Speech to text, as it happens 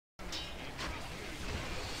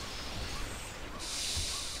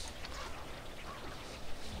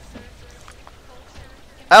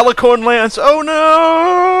Alicorn Lance! Oh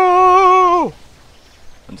no!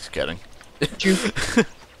 I'm just kidding.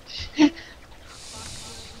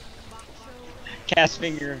 Cast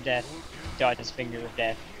Finger of Death. Dodges Finger of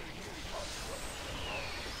Death.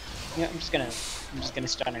 Yeah, I'm just gonna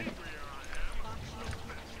stun her.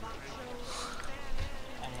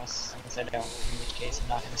 Unless I don't, in which case I'm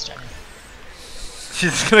not gonna stun her.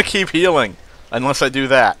 She's gonna keep healing, unless I do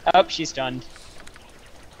that. Oh, she's stunned.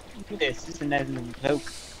 Look at this. This is another cloak.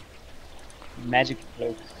 Magic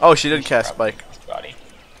cloak. Oh, she did cast Spike. Body.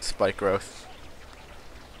 Spike growth.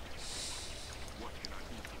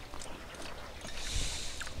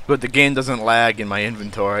 But the game doesn't lag in my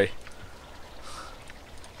inventory.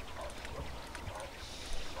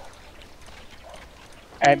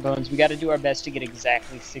 Alright, Bones, we gotta do our best to get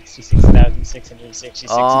exactly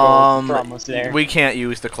 66,666 gold. We're almost there. We can't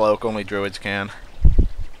use the cloak, only druids can.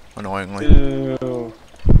 Annoyingly. Ooh.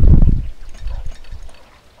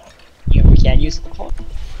 Yeah, we can't use the cloak.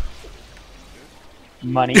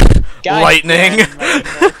 Money. God Lightning!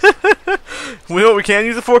 damn, We know what we can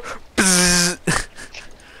use it for?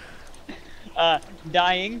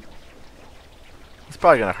 dying. It's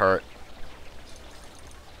probably gonna hurt.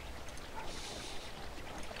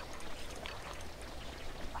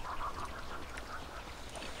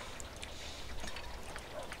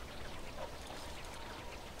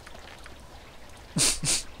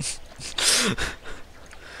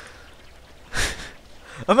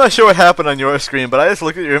 I'm not sure what happened on your screen, but I just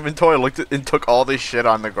looked at your inventory, looked at, and took all this shit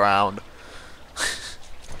on the ground.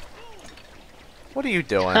 What are you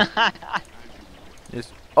doing?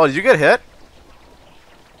 Oh, did you get hit?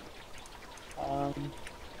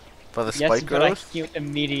 By the spike growth? Yes, but I queued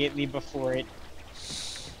immediately before it.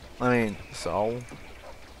 I mean, so?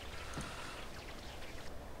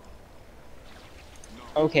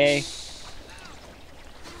 Okay.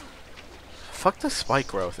 Fuck the spike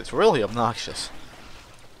growth, it's really obnoxious.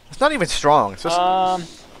 It's not even strong, it's just...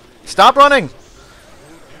 Stop running!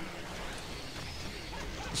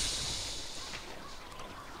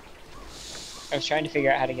 I was trying to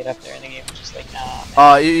figure out how to get up there, and the game was just like, nah,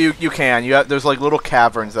 man. You can. There's like little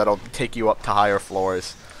caverns that'll take you up to higher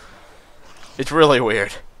floors. It's really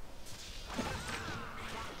weird.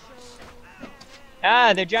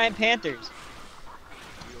 Ah, they're giant panthers.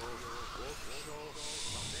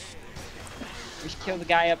 We should kill the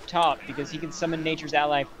guy up top, because he can summon Nature's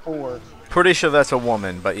Ally 4. Pretty sure that's a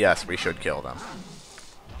woman, but yes, we should kill them.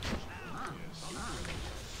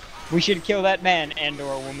 We should kill that man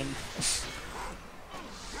and/or a woman.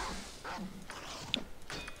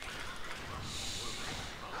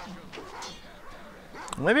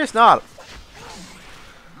 Maybe it's not.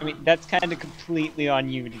 I mean, that's kind of completely on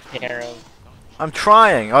you to take care of. I'm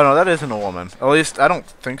trying. Oh no, that isn't a woman. At least I don't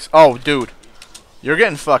think so. Oh, dude, you're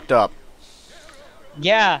getting fucked up.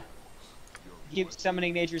 Yeah. Keep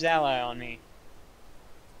summoning Nature's Ally on me.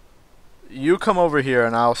 You come over here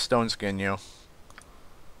and I'll stone skin you.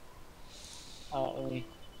 Let me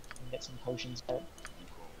get some potions out.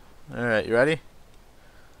 Alright, you ready?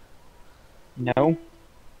 No.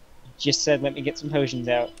 Just said let me get some potions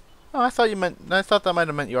out. Oh, I thought that might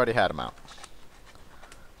have meant you already had them out.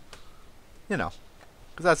 You know,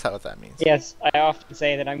 because that's what that means. Yes, I often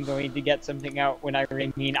say that I'm going to get something out when I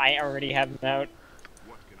really mean I already have them out.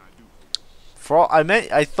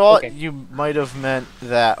 I thought Okay. you might have meant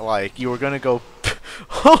that, like, you were gonna go...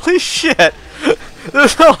 Holy shit!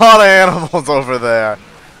 There's a lot of animals over there.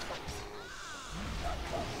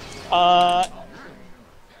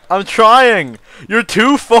 I'm trying! You're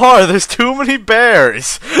too far! There's too many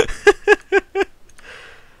bears!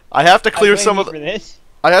 I have to clear some of the...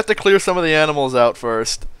 I have to clear some of the animals out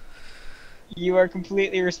first. You are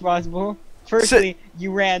completely responsible. Firstly,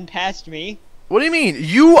 you ran past me. What do you mean?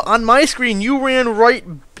 You, on my screen, you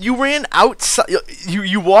ran outside,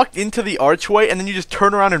 you walked into the archway, and then you just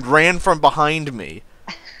turned around and ran from behind me.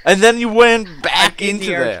 And then you went back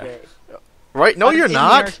into there. Right? No, you're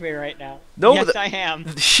not. I'm in the archway right now. No, yes, I am.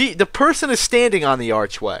 The person is standing on the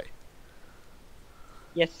archway.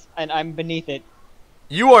 Yes, and I'm beneath it.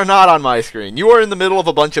 You are not on my screen. You are in the middle of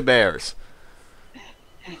a bunch of bears.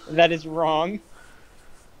 That is wrong.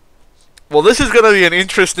 Well, this is going to be an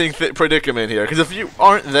interesting predicament here, because if you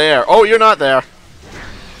aren't there... Oh, you're not there.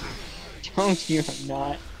 Don't you, I'm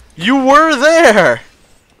not. You were there!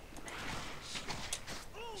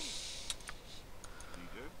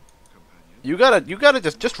 You gotta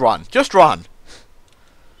just run. Just run.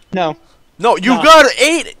 No. No, you No. gotta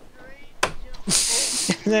eat it!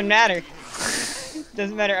 Doesn't matter.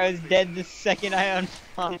 Doesn't matter, I was dead the second I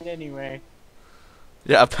unfound anyway.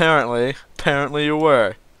 Yeah, apparently. Apparently you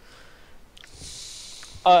were.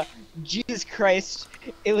 Jesus Christ,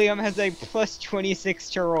 Ilium has a plus 26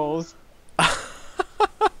 to rolls.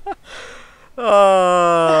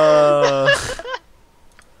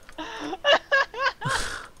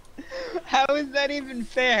 How is that even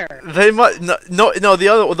fair? They must no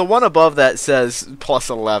the one above that says plus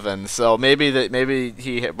 11, so maybe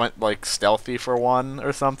he went like stealthy for one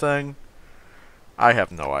or something. I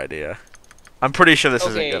have no idea. I'm pretty sure this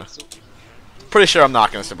isn't good. So pretty sure I'm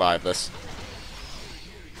not gonna survive this.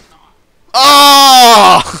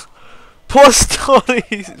 Oh! Plus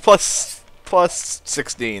 20, plus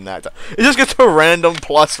 16 that time. It just gets a random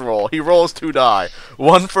plus roll. He rolls 2 die.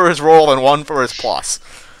 One for his roll and one for his plus.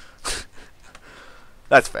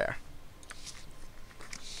 That's fair.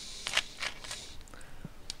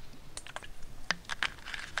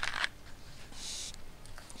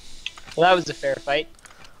 Well, that was a fair fight.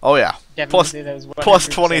 Oh yeah. Definitely that was plus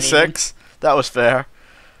 26. Even. That was fair.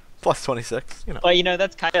 Plus 26, you know. Well, you know,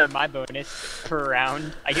 that's kind of my bonus per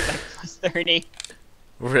round. I get like plus 30.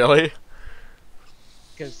 Really?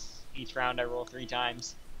 Because each round I roll 3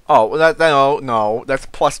 times. Oh, well no, that's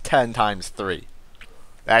plus 10 times 3.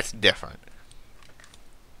 That's different.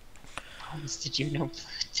 Did you know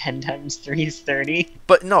 10 times 3 is 30?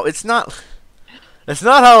 But no, it's not. That's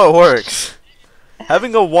not how it works.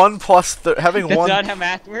 Having a 1 plus having That's 1. That's not how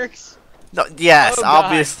math works. No, yes, oh,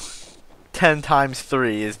 obviously. 10 times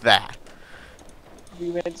 3 is that.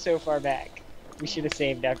 We went so far back. We should have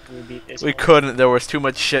saved after we beat this. We couldn't. There was too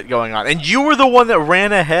much shit going on, and you were the one that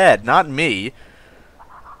ran ahead, not me.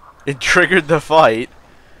 It triggered the fight.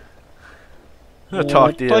 I'm gonna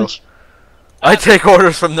talk to you. Punch. I take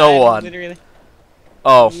orders from no one. Literally.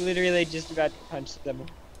 Oh. Literally just about to punch someone.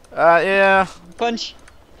 Yeah. Punch.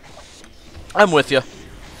 I'm with you.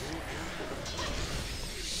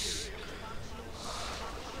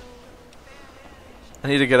 I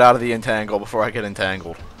need to get out of the entangle before I get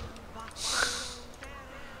entangled.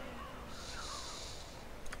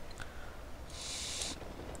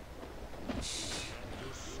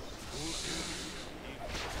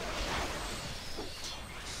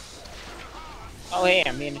 Oh hey,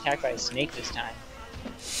 I'm being attacked by a snake this time.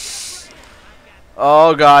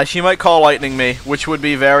 Oh gosh, he might call lightning me, which would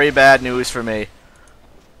be very bad news for me.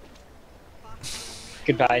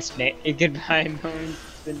 Goodbye, snake. Goodbye, Bones.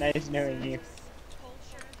 It's been nice knowing you.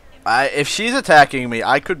 If she's attacking me,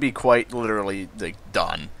 I could be quite literally like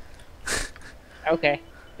done. Okay,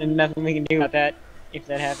 there's nothing we can do about that if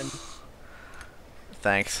that happens.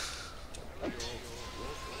 Thanks.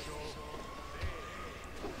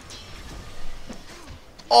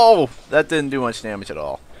 Oh, that didn't do much damage at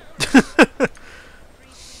all.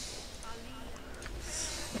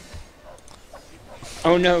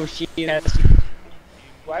 Oh no, she has.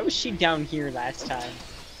 Why was she down here last time?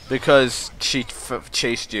 Because she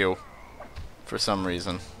chased you, for some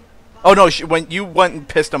reason. Oh no, you went and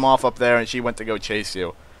pissed him off up there, and she went to go chase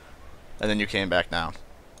you, and then you came back down.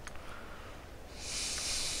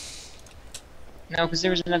 No, because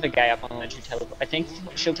there was another guy up on the ledge who teleport. I think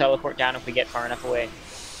she'll teleport down if we get far enough away.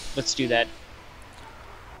 Let's do that.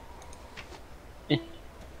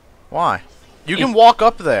 Why? You can walk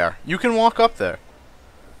up there. You can walk up there.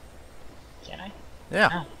 Can I? Yeah.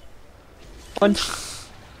 Oh. Punch.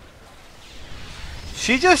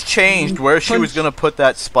 She just changed where she was gonna put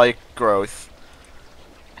that spike growth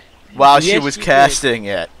while she was casting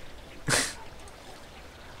it.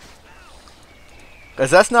 Cause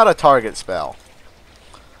that's not a target spell.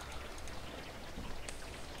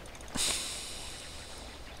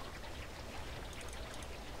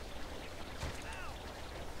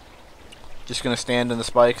 Just gonna stand in the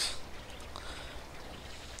spikes.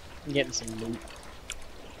 I'm getting some loot.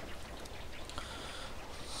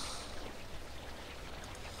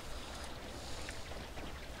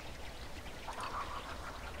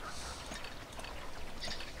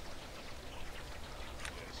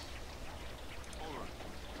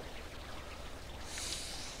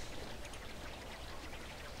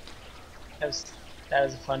 That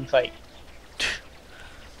was a fun fight.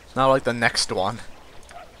 Not like the next one.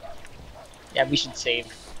 Yeah, we should save.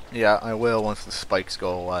 Yeah, I will once the spikes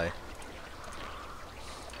go away.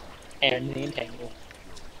 And the entangle.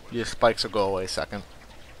 Your spikes will go away second.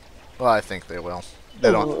 Well, I think they will.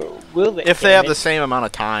 They don't. Will they? If they have the same amount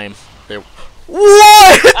of time, they.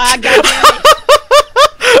 What? Ah, goddamn it!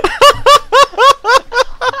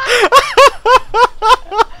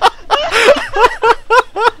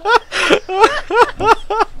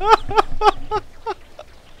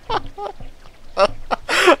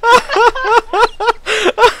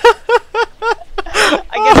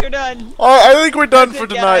 I think we're done for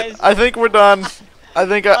tonight. I think we're done. I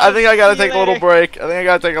think I gotta take a little break. I think I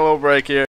gotta take a little break here.